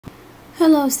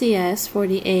Hello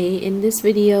CIS40A. In this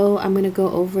video I'm going to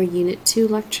go over Unit 2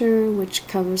 lecture, which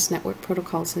covers network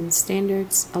protocols and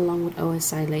standards along with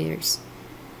OSI layers.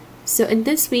 So in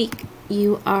this week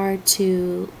you are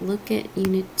to look at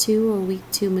Unit 2 or Week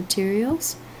 2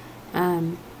 materials.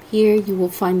 Here you will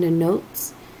find the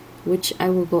notes, which I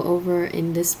will go over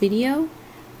in this video,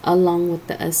 along with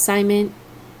the assignment,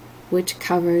 which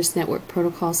covers network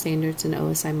protocol standards and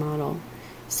OSI model.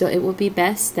 So it would be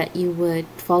best that you would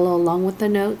follow along with the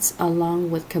notes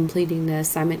along with completing the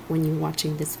assignment when you're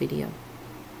watching this video.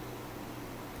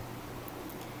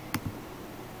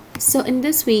 So in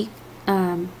this week,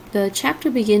 the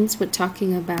chapter begins with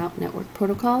talking about network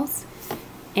protocols.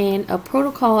 And a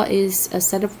protocol is a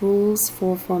set of rules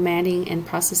for formatting and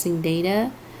processing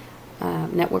data.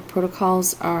 Network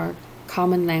protocols are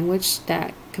common language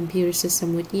that computer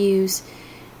system would use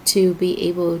to be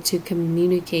able to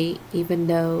communicate, even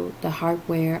though the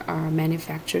hardware are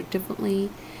manufactured differently.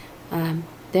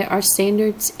 There are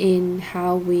standards in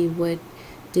how we would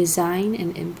design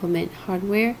and implement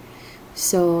hardware.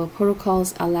 So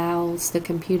protocols allows the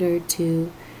computer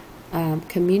to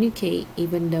communicate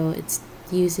even though it's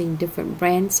using different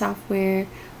brand software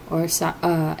or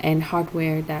and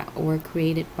hardware that were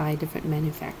created by different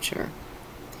manufacturer.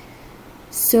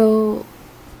 So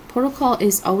protocol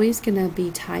is always going to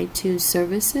be tied to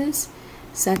services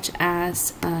such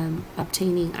as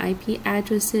obtaining IP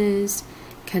addresses,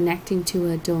 connecting to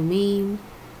a domain,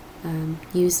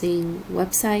 using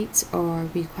websites or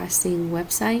requesting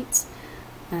websites.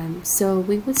 So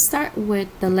we would start with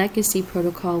the legacy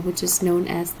protocol, which is known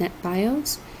as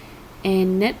NetBIOS.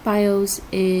 And NetBIOS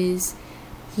is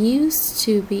used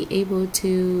to be able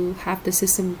to have the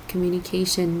system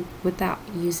communication without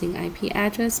using IP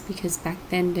address, because back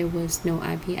then there was no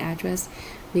IP address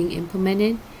being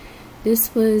implemented.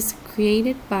 This was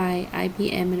created by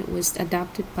IBM and it was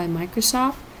adopted by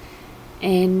Microsoft.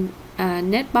 And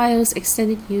NetBIOS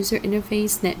Extended User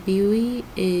Interface, NetBEUI,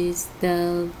 is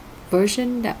the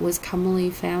version that was commonly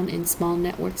found in small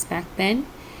networks back then.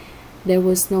 There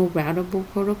was no routable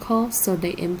protocol, so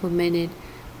they implemented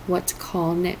what's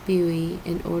called NetBEUI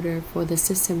in order for the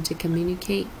system to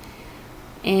communicate.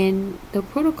 And the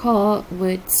protocol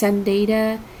would send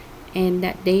data, and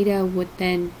that data would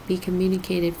then be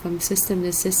communicated from system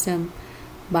to system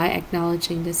by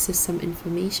acknowledging the system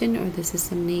information or the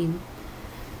system name.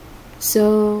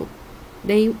 So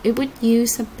it would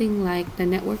use something like the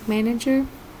network manager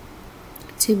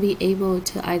to be able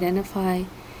to identify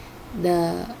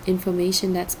the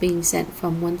information that's being sent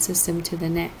from one system to the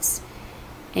next.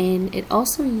 And it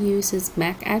also uses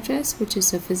MAC address, which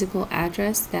is a physical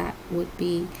address that would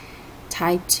be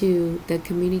tied to the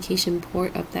communication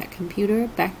port of that computer.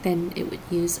 Back then it would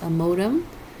use a modem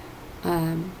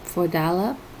for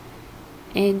dial-up.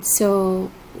 And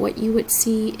so what you would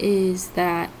see is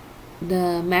that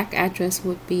the MAC address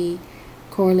would be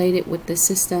correlated with the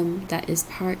system that is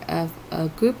part of a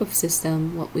group of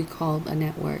systems, what we call a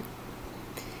network.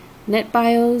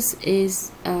 NetBIOS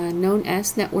is known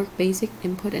as Network Basic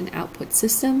Input and Output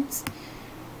Systems,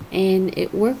 and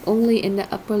it works only in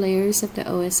the upper layers of the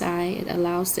OSI. It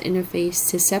allows the interface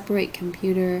to separate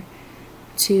computer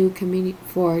to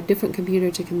for different computer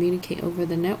to communicate over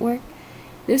the network.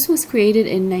 This was created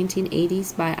in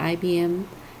 1980s by IBM,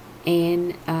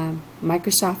 and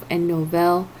Microsoft and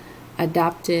Novell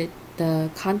adopted the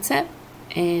concept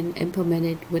and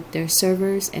implemented with their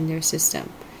servers and their system.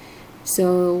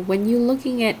 So when you're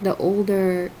looking at the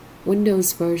older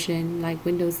Windows version, like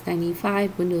Windows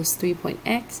 95, Windows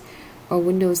 3.x, or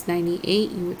Windows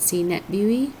 98, you would see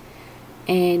NetBEUI.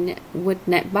 And with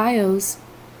NetBIOS,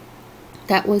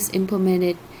 that was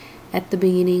implemented at the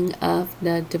beginning of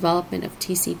the development of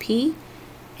TCP,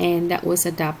 and that was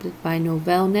adopted by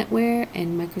Novell NetWare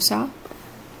and Microsoft.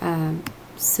 And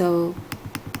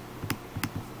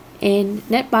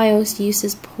NetBIOS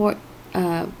uses port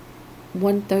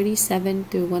 137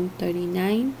 through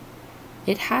 139.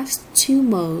 It has two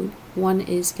modes. One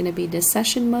is going to be the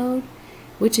session mode,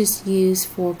 which is used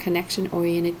for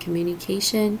connection-oriented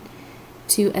communication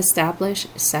to establish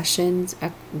sessions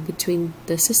between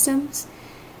the systems.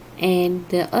 And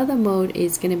the other mode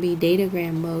is going to be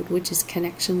datagram mode, which is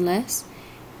connectionless,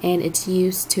 and it's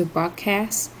used to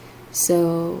broadcast.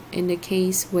 So in the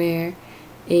case where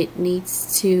it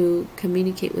needs to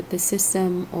communicate with the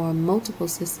system or multiple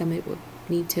systems, it would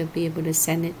need to be able to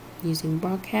send it using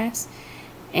broadcast.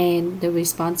 And the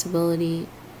responsibility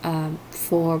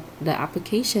for the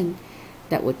application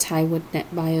that would tie with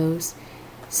NetBIOS.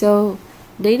 So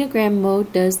datagram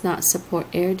mode does not support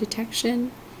error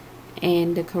detection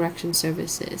and the correction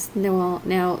services.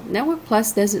 Now Network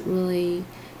Plus doesn't really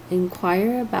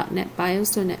inquire about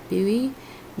NetBIOS or NetBEUI,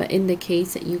 but in the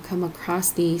case that you come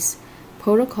across these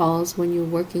protocols when you're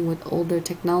working with older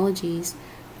technologies,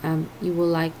 you will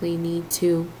likely need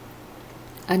to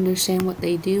understand what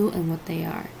they do and what they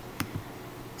are.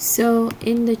 So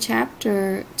in the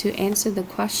chapter, to answer the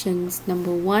questions,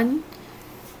 number 1,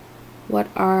 what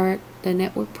are the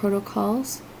network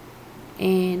protocols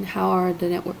and how are the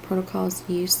network protocols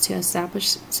used to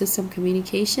establish system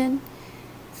communication?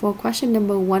 For question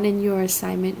number 1 in your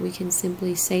assignment, we can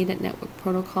simply say that network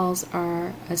protocols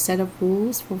are a set of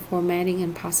rules for formatting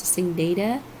and processing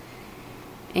data,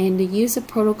 and the use of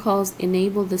protocols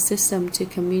enable the system to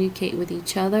communicate with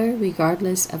each other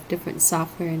regardless of different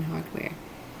software and hardware.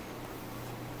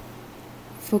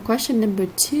 For question number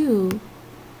 2,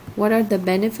 what are the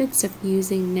benefits of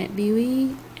using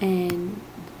NetBEUI and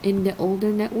in the older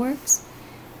networks?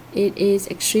 It is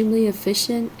extremely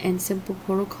efficient and simple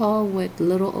protocol with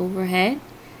little overhead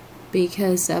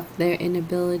because of their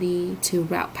inability to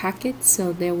route packets,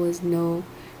 so there was no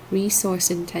resource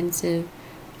intensive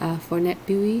for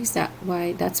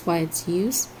NetBEUI. That's why it's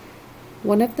used.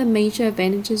 One of the major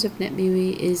advantages of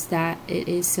NetBEUI is that it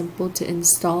is simple to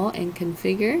install and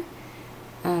configure.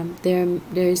 There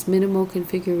is minimal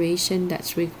configuration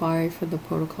that's required for the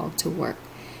protocol to work.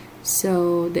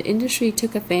 So the industry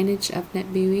took advantage of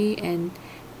NetBEUI, and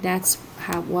that's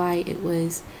why it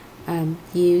was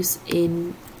used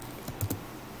in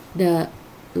the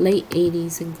late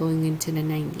 80s and going into the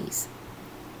 90s.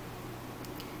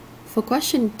 For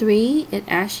question 3, it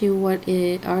asks you what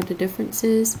are the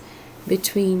differences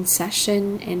between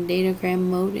session and datagram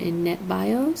mode in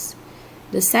NetBIOS.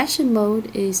 The session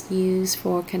mode is used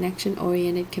for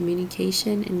connection-oriented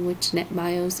communication, in which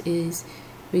NetBIOS is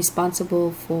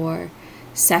responsible for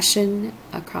session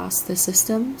across the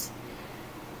systems,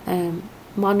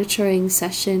 monitoring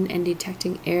session and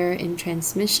detecting error in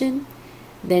transmission,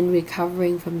 then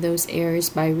recovering from those errors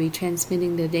by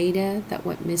retransmitting the data that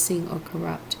went missing or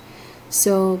corrupt.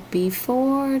 So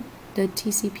before the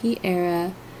TCP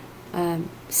era,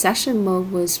 session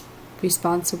mode was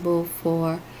responsible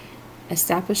for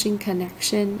establishing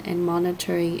connection and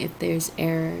monitoring if there's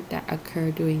error that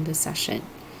occurred during the session.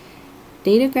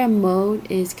 Datagram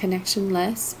mode is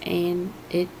connectionless, and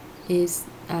it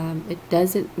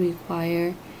doesn't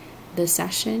require the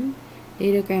session.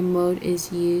 Datagram mode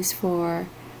is used for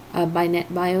by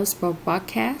NetBIOS for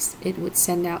broadcast. It would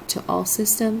send out to all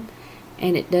systems,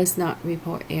 and it does not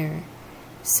report error.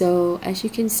 So as you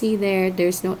can see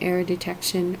there's no error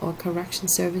detection or correction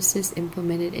services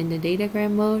implemented in the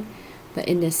datagram mode, but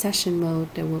in the session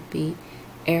mode there will be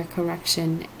error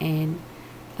correction and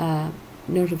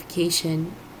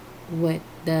notification with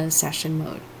the session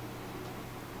mode.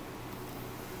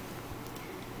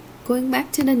 Going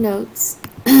back to the notes,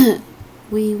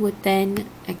 we would then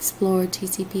explore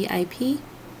TCP/IP.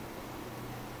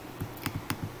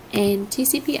 And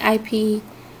TCP/IP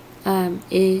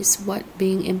is what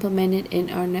being implemented in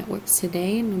our networks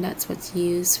today, and that's what's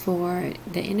used for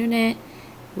the internet.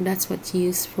 That's what's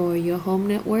used for your home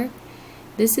network.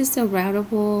 This is the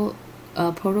routable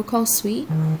protocol suite.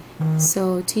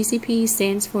 So TCP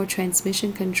stands for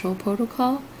Transmission Control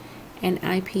Protocol, and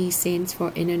IP stands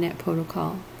for Internet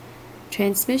Protocol.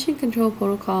 Transmission Control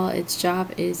Protocol, its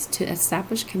job is to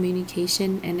establish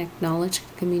communication and acknowledge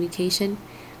communication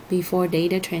before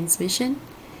data transmission.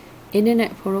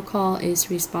 Internet Protocol is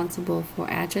responsible for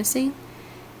addressing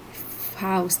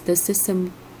how the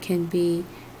system can be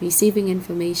receiving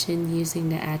information using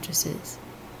the addresses.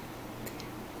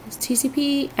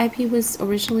 TCP/IP was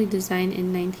originally designed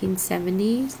in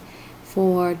 1970s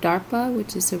for DARPA,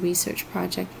 which is a research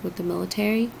project with the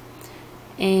military,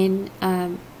 and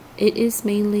it is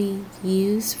mainly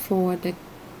used for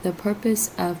the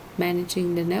purpose of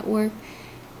managing the network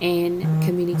and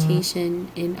communication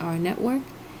in our network.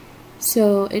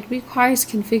 So it requires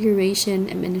configuration,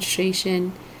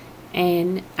 administration,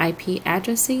 and IP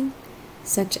addressing,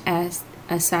 such as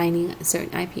assigning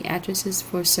certain IP addresses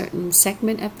for a certain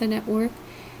segment of the network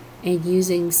and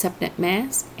using subnet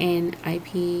mask and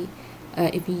IP,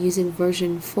 if you're using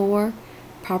version 4,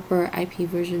 proper IP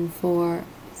version 4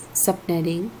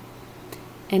 subnetting,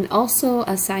 and also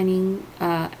assigning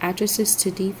addresses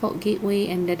to default gateway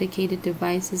and dedicated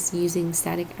devices using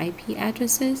static IP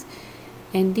addresses.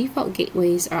 And default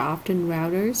gateways are often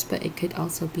routers, but it could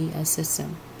also be a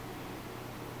system.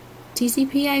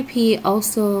 TCP/IP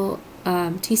also,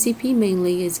 TCP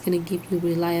mainly is going to give you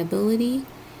reliability.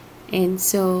 And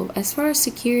so as far as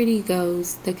security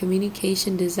goes, the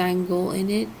communication design goal in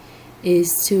it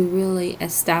is to really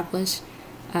establish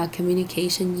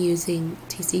communication using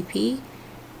TCP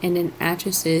and then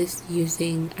addresses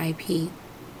using IP.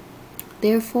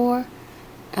 Therefore,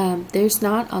 there's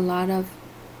not a lot of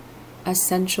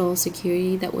essential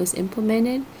security that was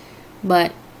implemented,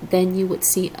 but then you would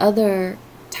see other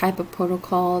type of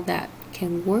protocol that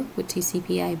can work with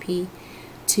TCP/IP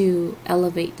to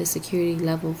elevate the security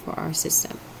level for our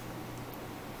system.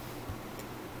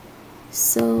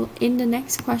 So in the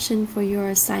next question for your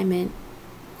assignment,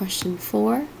 question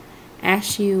 4,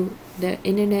 asks you the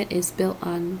internet is built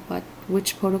on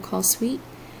which protocol suite?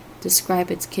 Describe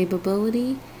its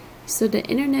capability. So the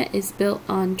internet is built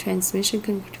on transmission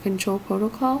control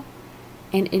protocol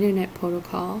and internet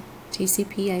protocol.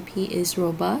 TCP/IP is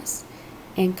robust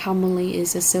and commonly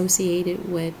is associated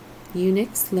with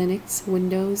Unix, Linux,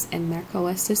 Windows, and Mac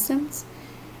OS systems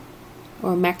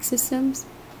or Mac systems.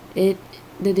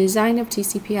 The design of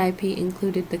TCP/IP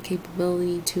included the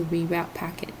capability to reroute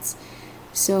packets.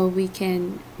 So we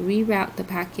can reroute the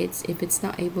packets if it's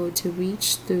not able to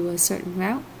reach through a certain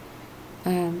route.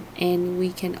 And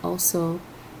we can also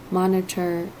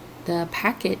monitor the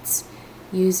packets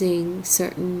using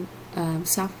certain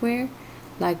software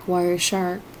like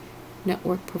Wireshark,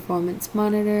 Network Performance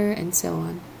Monitor, and so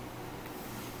on.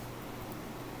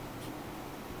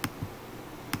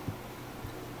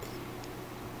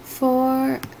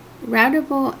 For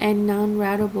routable and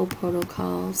non-routable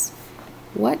protocols,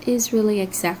 what is really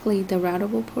exactly the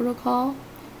routable protocol?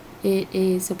 It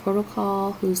is a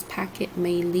protocol whose packet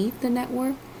may leave the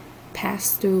network,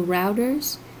 pass through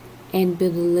routers, and be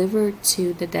delivered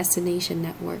to the destination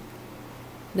network.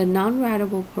 The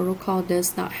non-routable protocol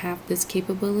does not have this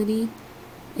capability.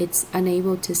 It's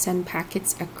unable to send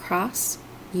packets across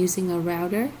using a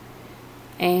router,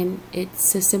 and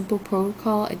it's a simple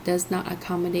protocol. It does not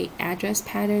accommodate address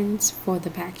patterns for the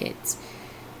packets.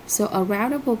 So a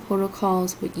routable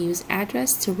protocols would use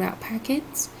address to route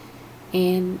packets,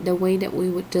 and the way that we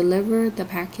would deliver the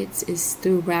packets is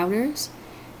through routers.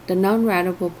 The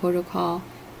non-routable protocol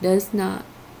does not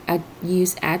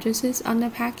use addresses on the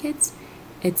packets.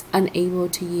 It's unable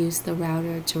to use the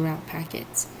router to route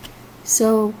packets.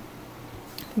 So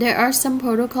there are some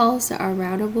protocols that are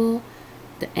routable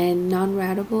and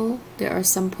non-routable. There are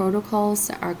some protocols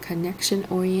that are connection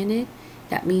oriented.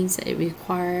 That means that it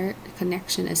requires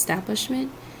connection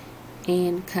establishment,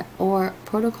 and or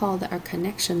protocol that are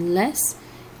connectionless,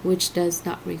 which does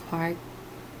not require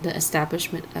the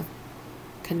establishment of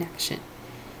connection.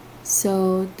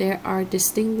 So there are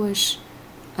differences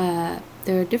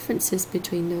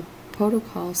between the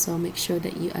protocols, so make sure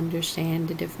that you understand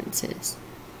the differences.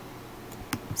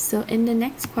 So in the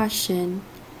next question,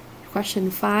 question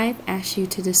 5 asks you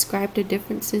to describe the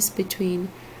differences between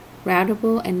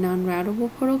routable and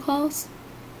non-routable protocols.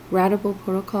 Routable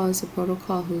protocol is a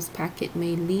protocol whose packet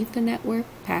may leave the network,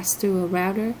 pass through a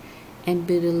router, and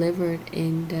be delivered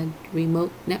in the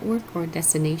remote network or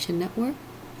destination network.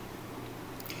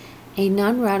 A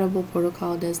non-routable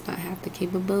protocol does not have the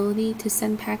capability to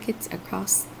send packets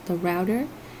across the router,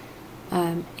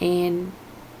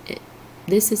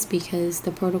 this is because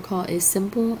the protocol is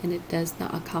simple and it does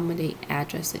not accommodate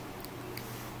addressing.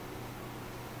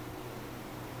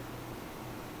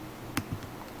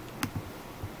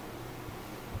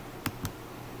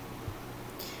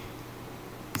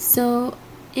 So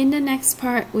in the next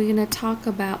part, we're going to talk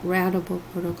about routable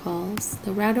protocols.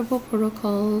 The routable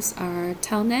protocols are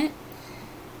Telnet,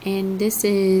 and this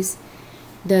is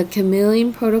the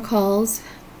chameleon protocols.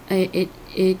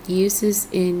 It uses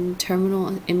in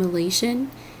terminal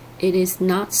emulation. It is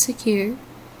not secure,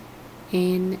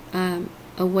 and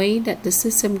a way that the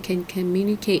system can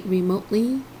communicate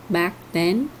remotely back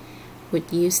then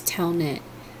would use Telnet.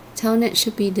 Telnet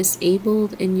should be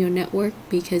disabled in your network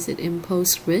because it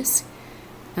imposes risk,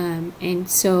 and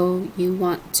so you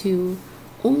want to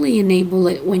only enable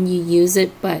it when you use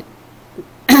it, but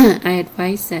I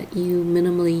advise that you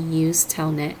minimally use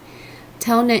Telnet.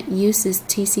 Telnet uses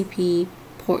TCP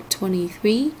port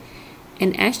 23,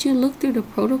 and as you look through the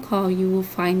protocol, you will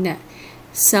find that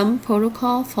some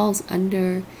protocol falls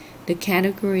under the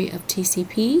category of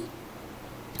TCP,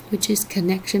 which is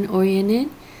connection oriented.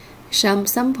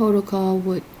 Some protocol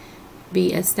would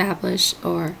be established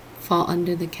or fall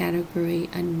under the category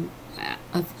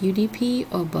of UDP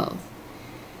or both.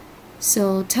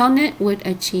 So Telnet would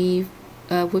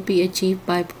be achieved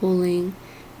by pulling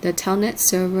the Telnet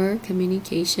server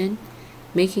communication,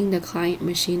 making the client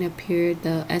machine appear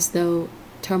as though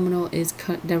terminal is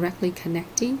directly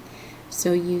connecting,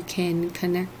 so you can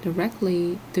connect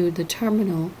directly through the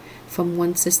terminal from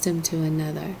one system to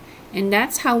another. And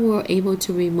that's how we're able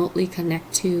to remotely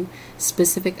connect to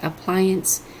specific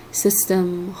appliance,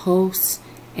 system, hosts,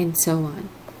 and so on.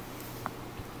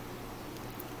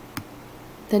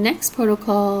 The next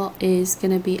protocol is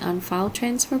going to be on file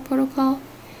transfer protocol.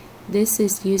 This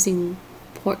is using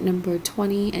port number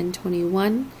 20 and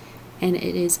 21, and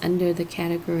it is under the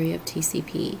category of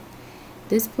TCP.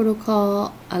 This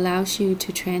protocol allows you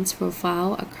to transfer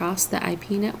file across the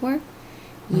IP network.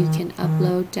 You can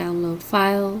upload, download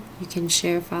file, you can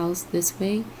share files this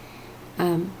way.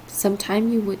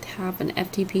 Sometime you would have an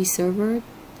FTP server.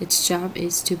 Its job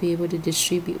is to be able to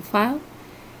distribute file.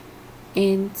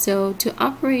 And so to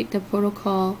operate the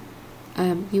protocol,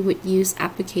 you would use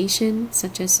application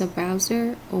such as a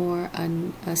browser or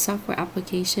a software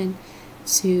application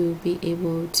to be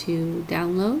able to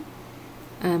download.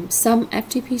 Some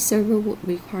FTP server would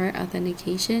require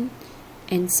authentication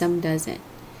and some doesn't.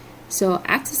 So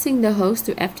accessing the host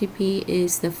through FTP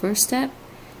is the first step.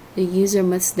 The user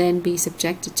must then be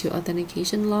subjected to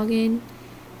authentication login,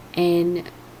 and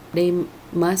they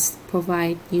must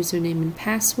provide username and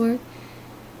password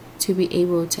to be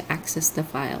able to access the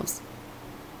files.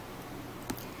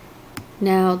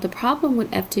 Now, the problem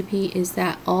with FTP is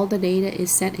that all the data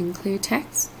is sent in clear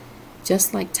text,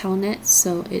 just like Telnet,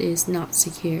 so it is not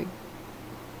secure.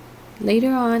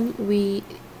 Later on, we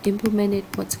implemented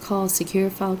what's called Secure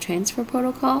File Transfer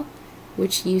Protocol,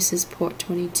 which uses port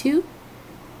 22.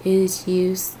 It is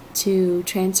used to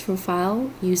transfer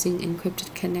file using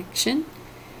encrypted connection.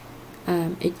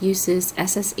 It uses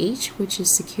SSH, which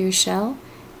is secure shell,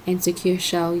 and secure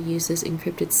shell uses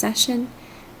encrypted session.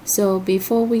 So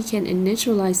before we can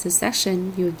initialize the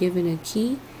session, you're given a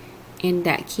key, and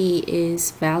that key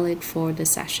is valid for the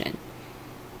session.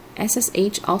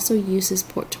 SSH also uses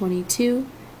port 22,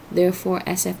 therefore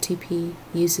SFTP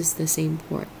uses the same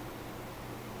port.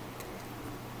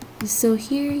 So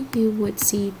here you would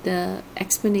see the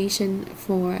explanation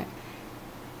for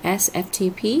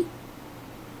SFTP.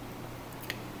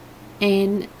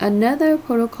 And another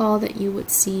protocol that you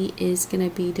would see is going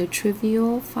to be the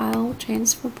Trivial File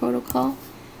Transfer Protocol.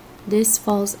 This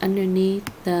falls underneath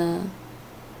the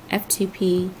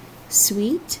FTP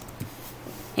suite,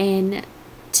 and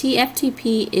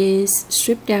TFTP is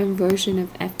stripped down version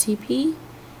of FTP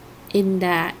in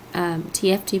that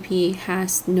TFTP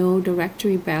has no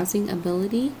directory browsing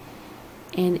ability,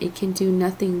 and it can do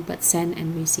nothing but send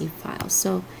and receive files.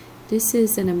 So this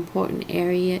is an important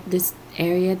area, this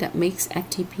area that makes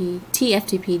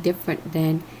TFTP different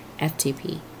than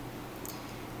FTP.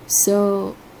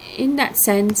 So in that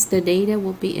sense, the data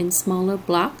will be in smaller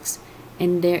blocks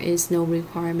and there is no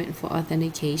requirement for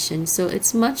authentication. So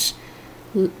it's much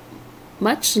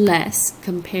less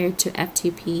compared to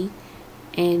FTP,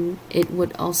 and it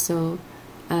would also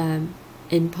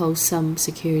impose some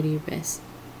security risks.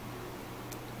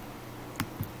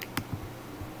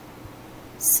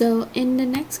 So in the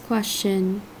next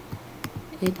question,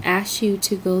 it asks you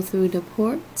to go through the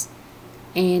ports,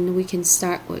 and we can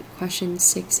start with question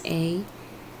 6A.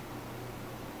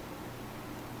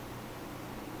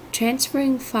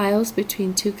 Transferring files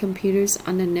between two computers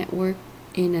on the network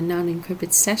in a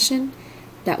non-encrypted session,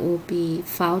 that will be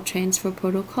file transfer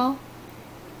protocol,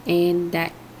 and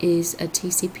that is a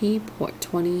TCP port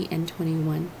 20 and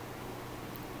 21.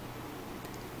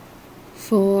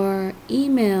 For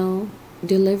email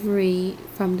delivery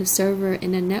from the server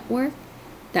in a network,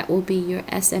 that will be your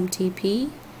SMTP,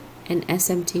 and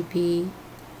SMTP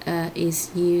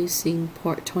is using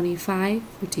port 25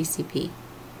 for TCP.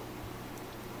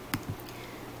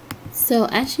 So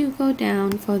as you go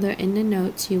down further in the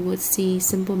notes, you would see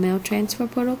Simple Mail Transfer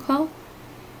Protocol,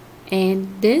 and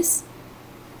this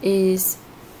is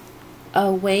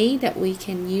a way that we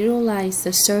can utilize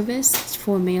the service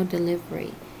for mail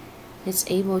delivery. It's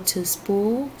able to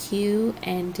spool, queue,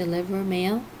 and deliver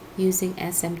mail using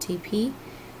SMTP.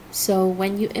 So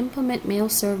when you implement mail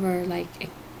server like a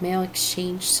mail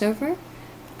exchange server,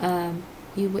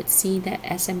 you would see that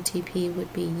SMTP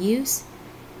would be used.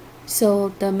 So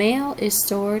the mail is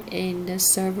stored in the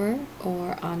server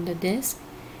or on the disk,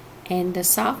 and the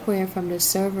software from the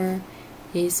server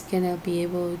is going to be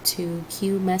able to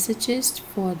queue messages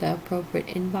for the appropriate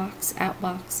inbox,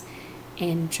 outbox,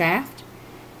 and draft.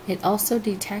 It also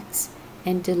detects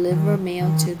and delivers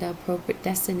mail to the appropriate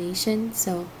destination.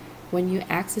 So when you're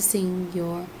accessing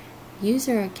your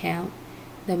user account,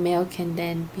 the mail can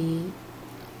then be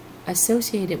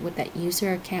associated with that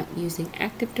user account using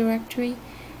Active Directory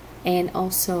and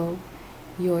also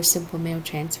your Simple Mail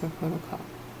Transfer Protocol.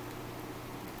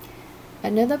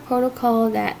 Another protocol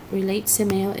that relates to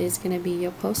mail is going to be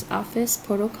your Post Office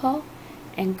Protocol,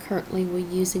 and currently we're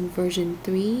using version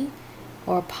 3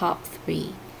 or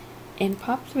POP3. And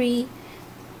POP3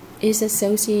 is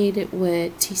associated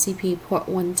with TCP port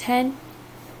 110.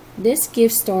 This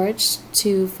gives storage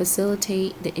to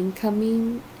facilitate the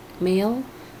incoming mail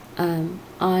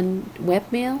on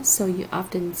webmail, so you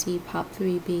often see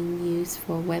POP3 being used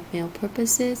for webmail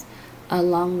purposes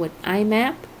along with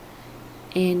IMAP.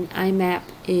 And IMAP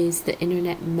is the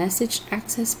Internet Message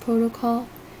Access Protocol,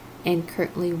 and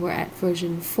currently we're at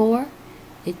version 4.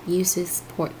 It uses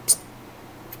port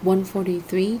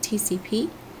 143 TCP.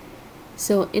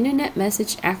 So Internet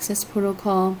Message Access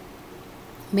Protocol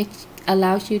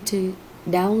allows you to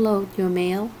download your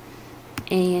mail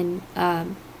and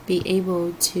be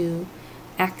able to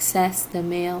access the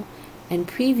mail and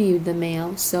preview the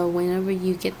mail. So whenever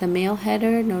you get the mail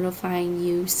header notifying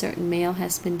you certain mail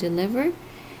has been delivered,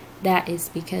 that is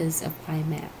because of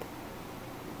IMAP.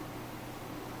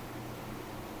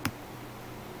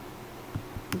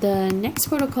 The next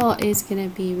protocol is going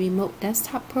to be Remote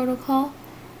Desktop Protocol.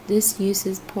 This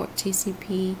uses port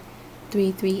TCP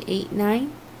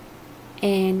 3389.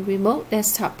 And Remote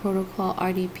Desktop Protocol,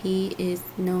 RDP, is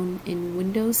known in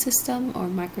Windows system or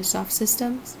Microsoft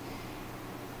systems.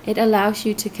 It allows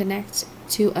you to connect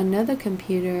to another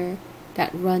computer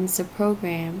that runs the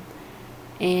program,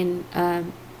 and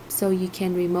so you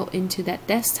can remote into that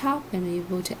desktop and be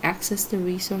able to access the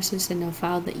resources and the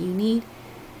file that you need.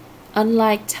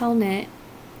 Unlike Telnet,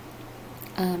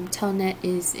 Telnet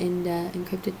is in the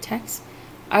encrypted text.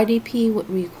 RDP would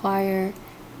require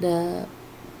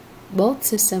both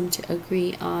systems to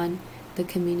agree on the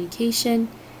communication.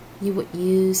 You would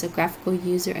use a graphical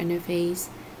user interface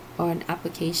or an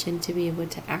application to be able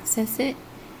to access it.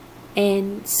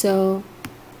 And so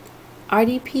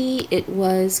RDP, it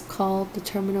was called the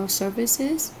Terminal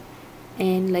Services,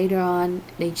 and later on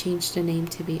they changed the name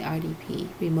to be RDP,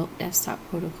 Remote Desktop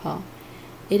Protocol.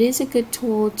 It is a good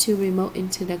tool to remote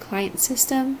into the client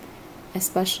system,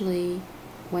 especially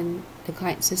when the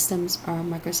client systems are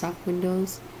Microsoft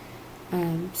Windows.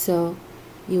 So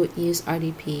you would use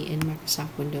RDP in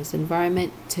Microsoft Windows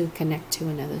environment to connect to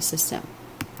another system.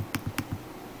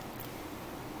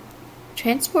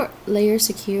 Transport layer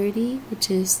security,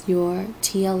 which is your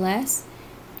TLS,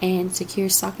 and secure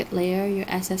socket layer, your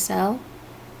SSL,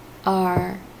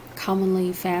 are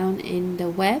commonly found in the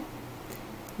web.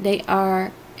 They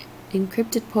are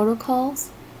encrypted protocols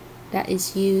that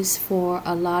is used for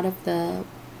a lot of the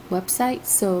websites.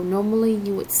 So normally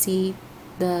you would see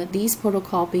these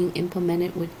protocols being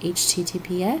implemented with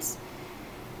HTTPS.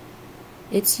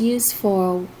 It's used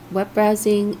for web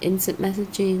browsing, instant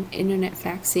messaging, internet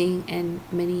faxing, and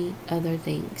many other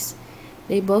things.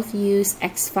 They both use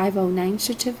X509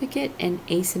 certificate and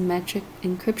asymmetric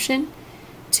encryption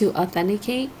to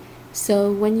authenticate.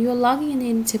 So when you're logging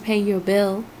in to pay your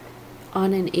bill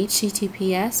on an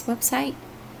HTTPS website,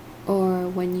 or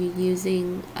when you're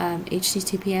using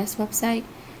HTTPS website,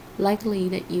 likely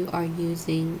that you are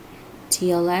using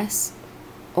TLS,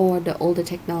 or the older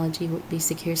technology would be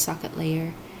secure socket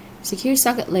layer. Secure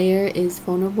socket layer is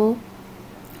vulnerable,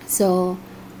 so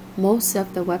most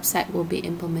of the website will be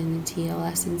implementing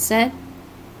TLS instead.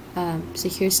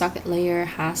 Secure socket layer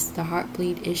has the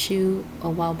Heartbleed issue a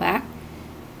while back,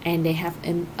 and they have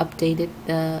updated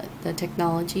the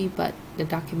technology, but the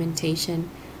documentation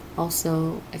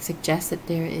also suggests that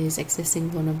there is existing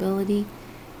vulnerability.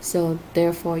 So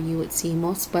therefore you would see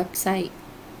most website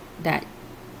that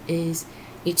is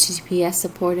HTTPS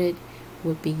supported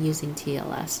would be using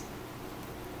TLS.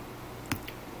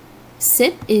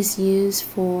 SIP is used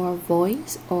for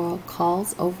voice or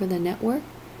calls over the network,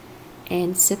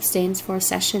 and SIP stands for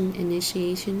Session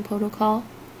Initiation Protocol.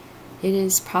 It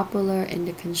is popular in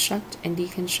the construct and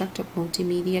deconstruct of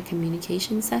multimedia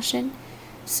communication session.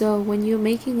 So when you're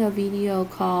making a video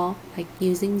call, like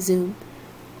using Zoom,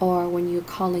 or when you're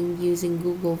calling using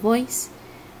Google Voice,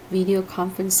 video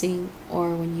conferencing,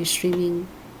 or when you're streaming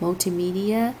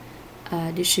multimedia,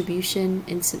 distribution,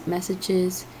 instant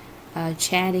messages,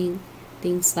 chatting,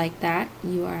 things like that,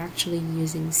 you are actually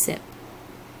using SIP.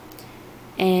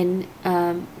 And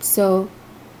so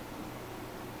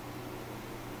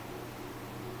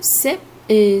SIP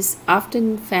is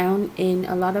often found in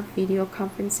a lot of video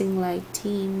conferencing like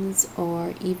Teams,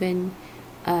 or even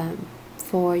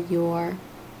for your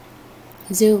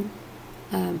Zoom,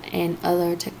 and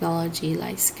other technology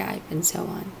like Skype and so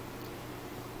on.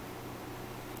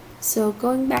 So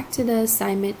going back to the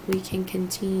assignment, we can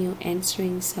continue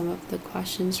answering some of the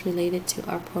questions related to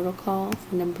our protocol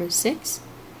for number 6.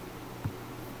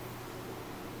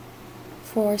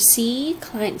 For C,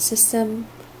 client system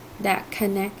that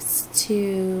connects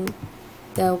to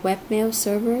the webmail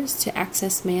servers to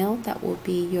access mail, that will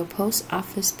be your post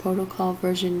office protocol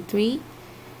version 3.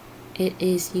 It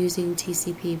is using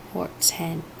TCP port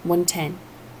 110.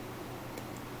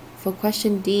 For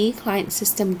question D, client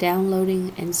system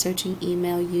downloading and searching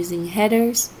email using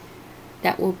headers,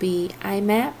 that will be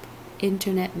IMAP,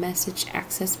 Internet Message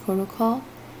Access Protocol,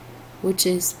 which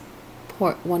is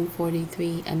port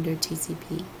 143 under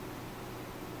TCP.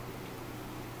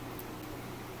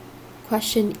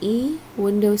 Question E,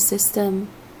 Windows system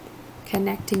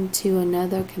connecting to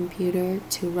another computer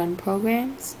to run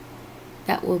programs.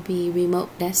 That will be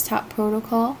Remote Desktop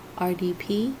Protocol,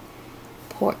 RDP,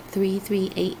 port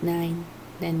 3389,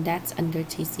 then that's under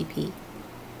TCP.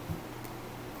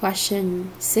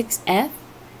 Question 6F,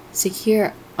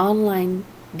 Secure Online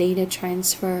Data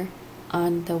Transfer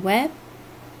on the Web.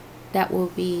 That will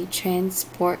be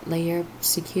Transport Layer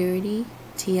Security,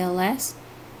 TLS,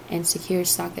 and Secure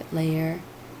Socket Layer.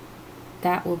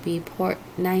 That will be port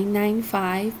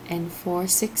 995 and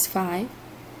 465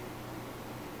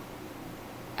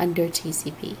 under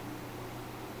TCP.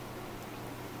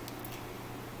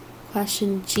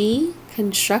 Question G,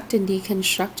 construct and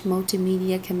deconstruct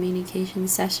multimedia communication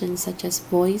sessions such as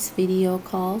voice, video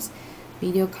calls,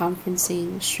 video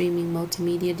conferencing, streaming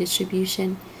multimedia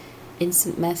distribution,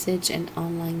 instant message, and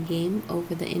online game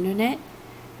over the internet.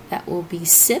 That will be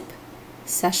SIP,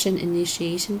 Session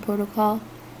Initiation Protocol,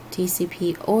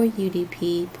 TCP or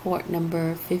UDP port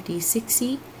number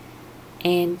 5060,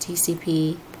 and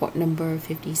TCP port number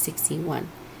 5061.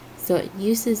 So it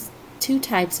uses two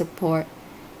types of port,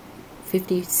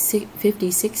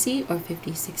 5060 or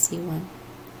 5061.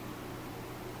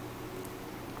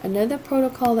 Another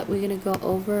protocol that we're going to go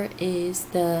over is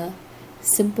the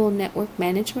Simple Network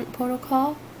Management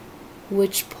Protocol,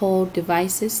 which pull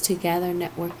devices to gather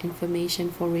network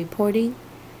information for reporting.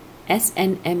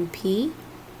 SNMP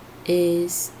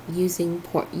is using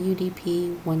port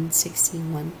UDP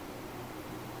 161.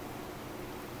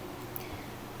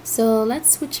 So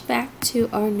let's switch back to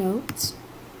our notes.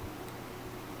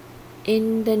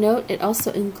 In the note, it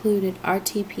also included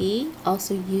RTP,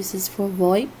 also uses for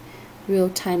VoIP,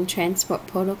 Real-Time Transport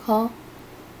Protocol,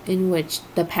 in which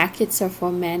the packets are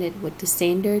formatted with the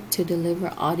standard to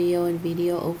deliver audio and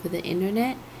video over the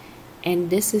internet.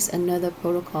 And this is another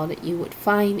protocol that you would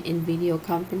find in video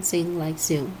conferencing like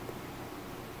Zoom.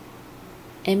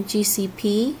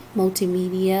 MGCP,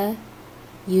 Multimedia,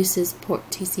 uses port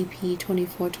TCP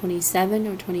 2427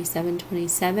 or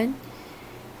 2727.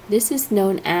 This is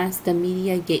known as the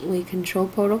Media Gateway Control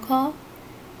Protocol.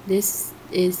 This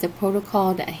is the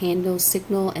protocol that handles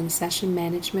signal and session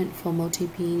management for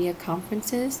multimedia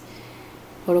conferences.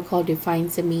 Protocol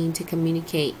defines the means to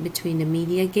communicate between the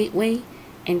media gateway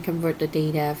and convert the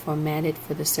data formatted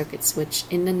for the circuit switch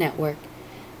in the network.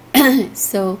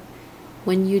 So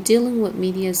when you're dealing with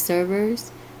media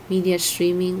servers, media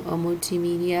streaming or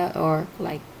multimedia, or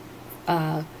like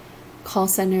call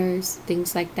centers,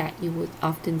 things like that, you would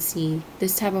often see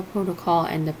this type of protocol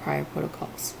and the prior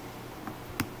protocols.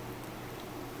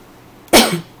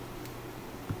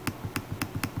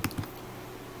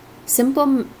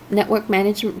 Simple Network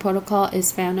Management Protocol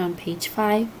is found on page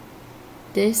 5.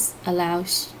 This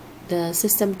allows the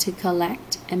system to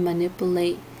collect and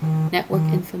manipulate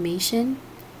network information.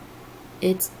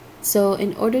 So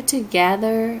in order to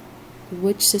gather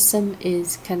which system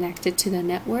is connected to the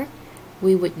network,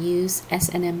 we would use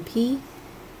SNMP,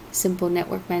 Simple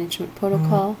Network Management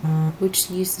Protocol,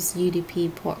 which uses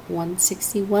UDP port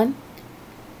 161.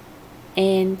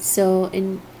 And so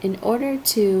in order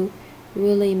to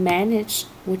really manage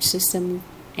which system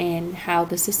and how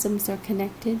the systems are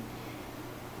connected,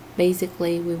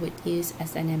 basically we would use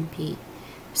SNMP.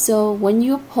 So when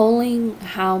you're polling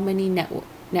how many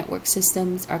network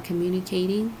systems are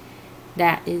communicating,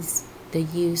 that is the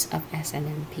use of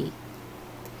SNMP.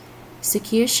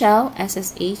 Secure Shell,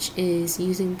 SSH, is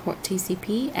using port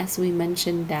TCP, as we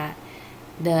mentioned that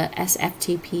the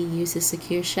SFTP uses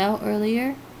Secure Shell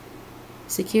earlier.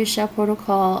 Secure Shell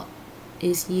protocol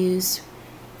is used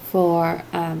for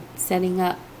setting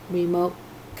up remote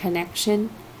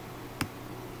connection,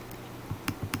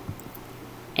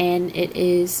 and it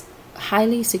is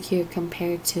highly secure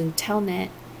compared to Telnet.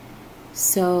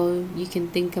 So you can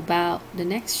think about the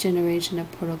next generation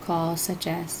of protocols, such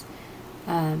as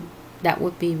that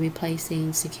would be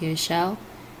replacing Secure Shell,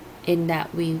 in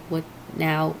that we would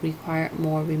now require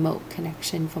more remote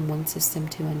connection from one system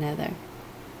to another.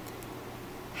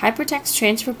 Hypertext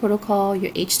Transfer Protocol,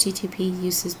 your HTTP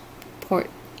uses port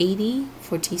 80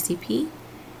 for TCP,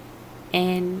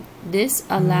 and this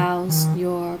allows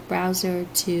your browser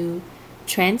to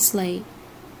translate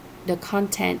the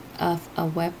content of a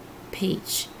web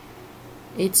page.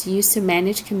 It's used to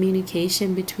manage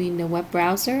communication between the web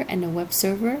browser and the web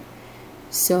server,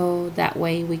 so that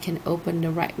way we can open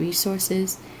the right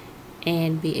resources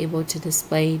and be able to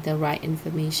display the right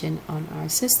information on our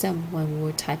system when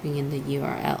we're typing in the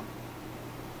URL.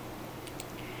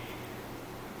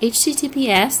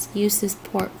 HTTPS uses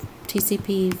port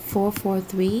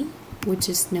TCP/443, which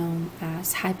is known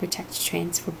as Hypertext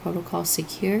Transfer Protocol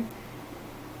Secure.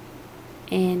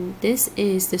 And this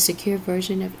is the secure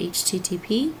version of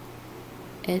HTTP.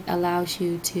 It allows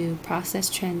you to process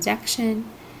transaction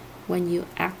when you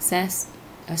access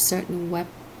a certain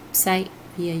website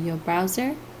via your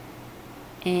browser,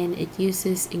 and it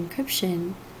uses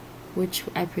encryption, which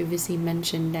I previously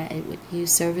mentioned that it would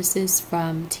use services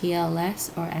from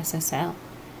TLS or SSL.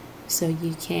 So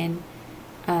you can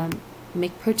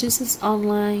make purchases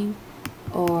online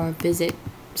or visit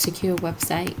secure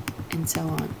website and so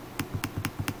on.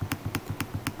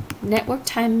 Network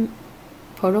Time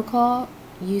Protocol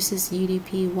uses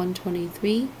UDP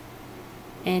 123,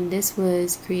 and this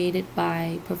was created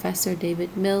by Professor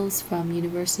David Mills from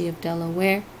University of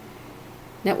Delaware.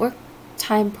 Network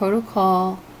Time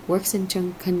Protocol works in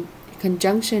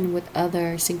conjunction with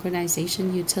other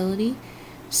synchronization utility,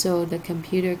 so the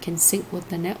computer can sync with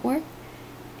the network.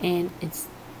 And it's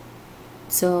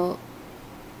so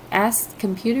as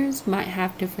computers might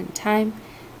have different time,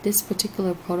 this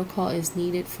particular protocol is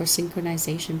needed for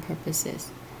synchronization purposes.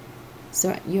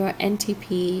 So your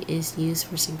NTP is used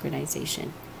for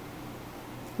synchronization.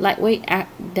 Lightweight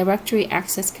Directory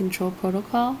Access Control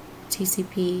Protocol,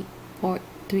 TCP port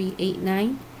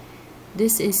 389.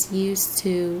 This is used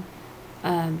to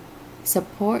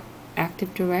support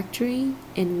Active Directory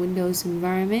in Windows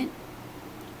environment.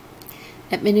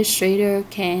 Administrator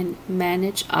can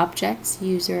manage objects,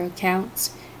 user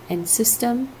accounts, and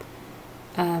system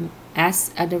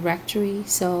as a directory.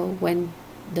 So when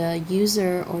the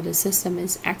user or the system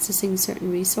is accessing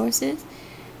certain resources,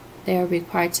 they are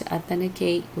required to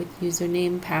authenticate with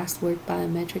username, password,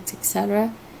 biometrics,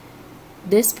 etc.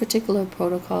 This particular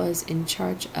protocol is in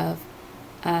charge of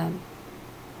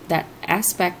that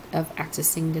aspect of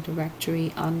accessing the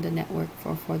directory on the network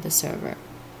for the server.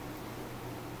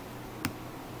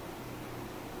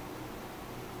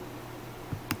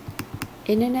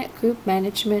 Internet Group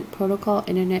Management Protocol.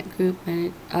 Internet Group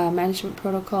Management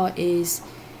Protocol is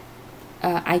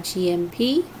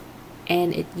IGMP,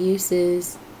 and it's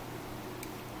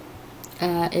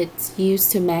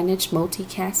used to manage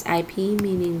multicast IP,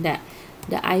 meaning that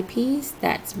the IPs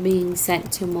that's being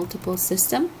sent to multiple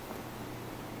systems.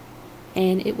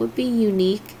 And it would be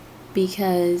unique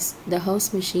because the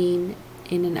host machine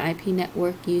in an IP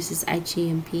network uses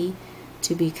IGMP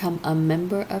to become a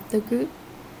member of the group.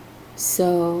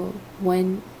 So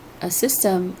when a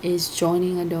system is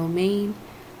joining a domain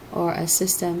or a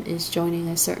system is joining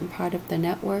a certain part of the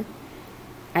network,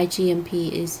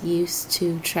 IGMP is used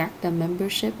to track the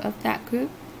membership of that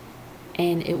group,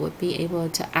 and it would be able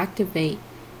to activate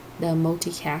the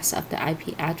multicast of the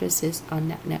IP addresses on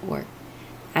that network.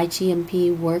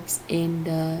 IGMP works in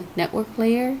the network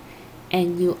layer,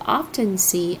 and you often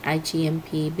see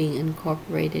IGMP being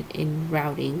incorporated in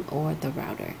routing or the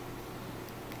router.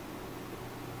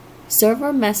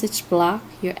 Server Message Block,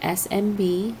 your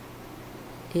SMB,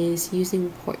 is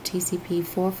using port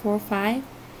TCP/445.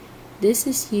 This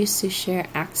is used to share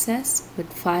access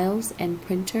with files and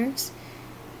printers.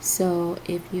 So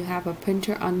if you have a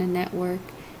printer on the network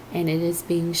and it is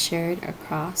being shared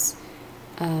across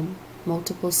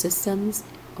multiple systems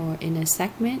or in a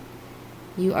segment,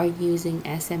 you are using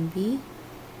SMB.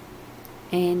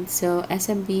 And so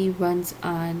SMB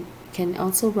can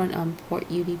also run on port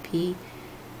UDP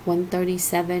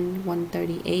 137,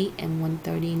 138, and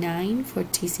 139 for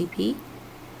TCP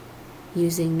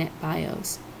using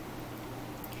NetBIOS.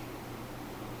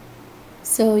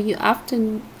 So you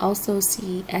often also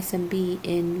see SMB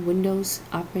in Windows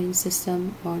operating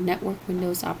system or network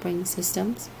Windows operating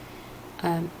systems.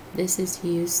 This is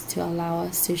used to allow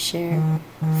us to share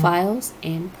files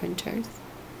and printers.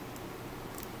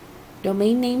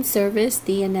 Domain Name Service,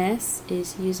 DNS,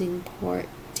 is using port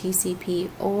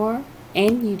TCP or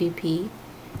and UDP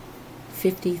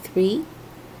 53.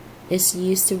 It's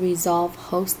used to resolve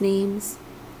host names,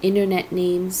 internet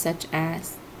names such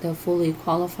as the fully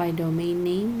qualified domain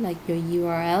name like your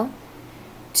URL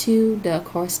to the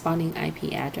corresponding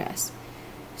IP address.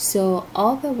 So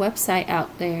all the website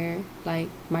out there like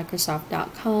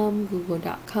Microsoft.com,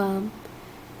 Google.com,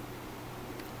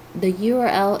 the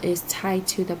URL is tied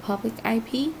to the public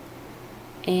IP,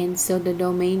 and so the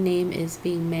domain name is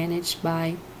being managed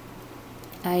by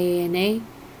IANA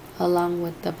along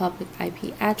with the public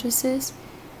IP addresses.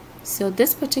 So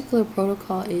this particular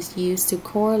protocol is used to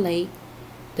correlate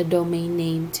the domain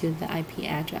name to the IP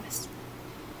address.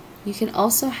 You can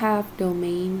also have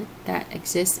domain that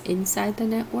exists inside the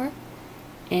network,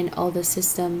 and all the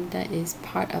system that is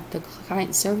part of the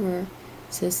client server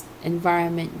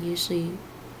environment usually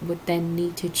would then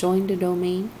need to join the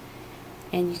domain.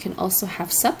 And you can also have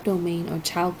subdomain or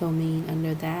child domain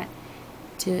under that.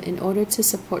 In order to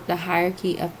support the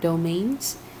hierarchy of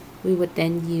domains, we would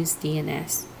then use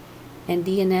DNS. And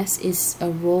DNS is a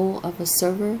role of a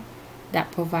server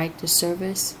that provides the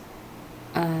service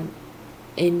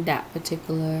in that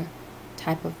particular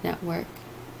type of network.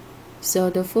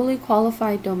 So the fully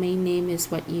qualified domain name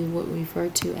is what you would refer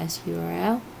to as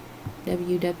URL,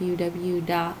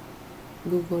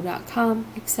 www.google.com,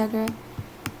 etc.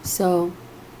 So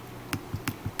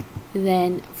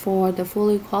then for the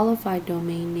fully qualified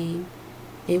domain name,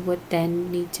 it would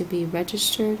then need to be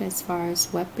registered as far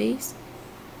as web-based,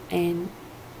 and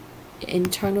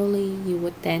internally you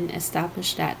would then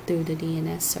establish that through the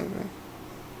DNS server.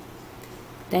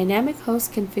 Dynamic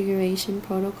host configuration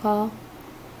protocol,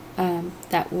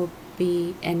 that will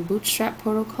be, and bootstrap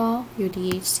protocol, your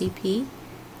DHCP.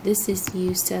 This is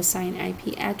used to assign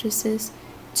IP addresses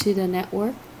to the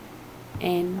network,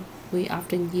 and we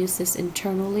often use this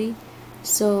internally.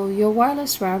 So your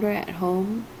wireless router at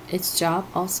home, its job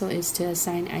also is to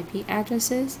assign IP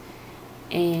addresses,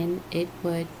 and it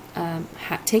would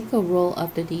take a role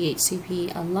of the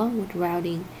DHCP along with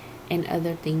routing and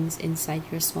other things inside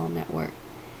your small network.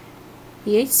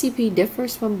 DHCP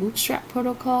differs from Bootstrap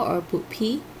protocol or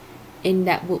BootP in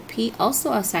that BootP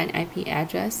also assigns IP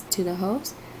address to the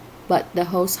host, but the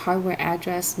host hardware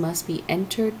address must be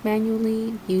entered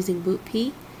manually using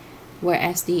BootP,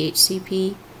 whereas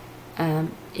DHCP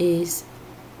is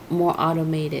more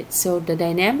automated. So the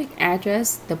dynamic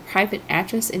address, the private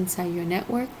address inside your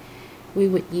network, we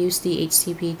would use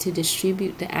DHCP to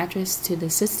distribute the address to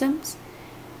the systems,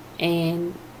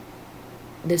 and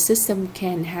the system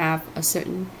can have a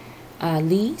certain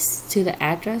lease to the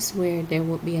address where there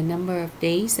will be a number of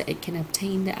days that it can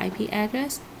obtain the IP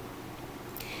address.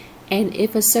 And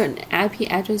if a certain IP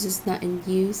address is not in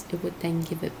use, it would then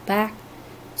give it back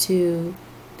to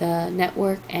the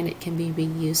network and it can be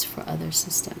reused for other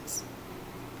systems.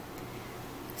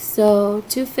 So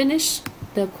to finish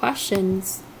the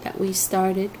questions that we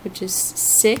started, which is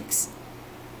 6,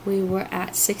 we were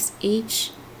at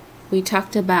 6H. We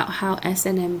talked about how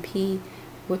SNMP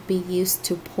would be used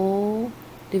to pull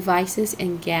devices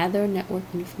and gather network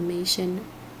information,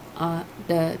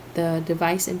 the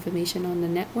device information on the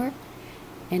network,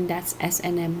 and that's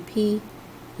SNMP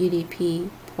UDP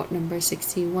port number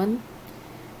 161.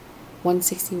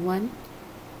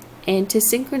 And to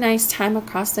synchronize time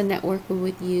across the network, we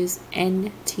would use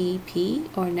NTP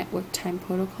or Network Time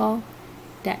Protocol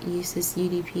that uses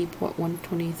UDP port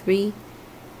 123.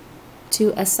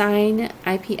 To assign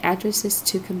IP addresses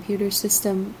to computer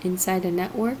system inside a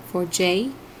network for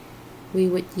J, we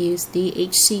would use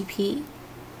DHCP,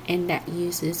 and that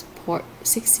uses port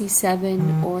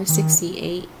 67 or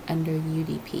 68 under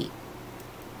UDP.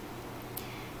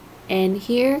 And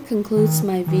here concludes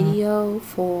my video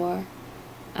for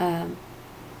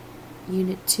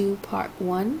Unit 2 Part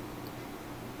 1,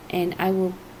 and I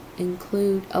will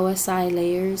include OSI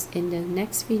layers in the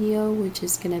next video, which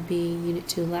is going to be Unit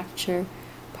 2 Lecture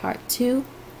Part 2.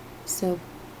 So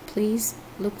please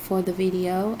look for the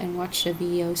video and watch the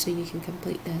video so you can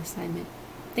complete the assignment.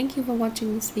 Thank you for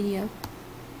watching this video.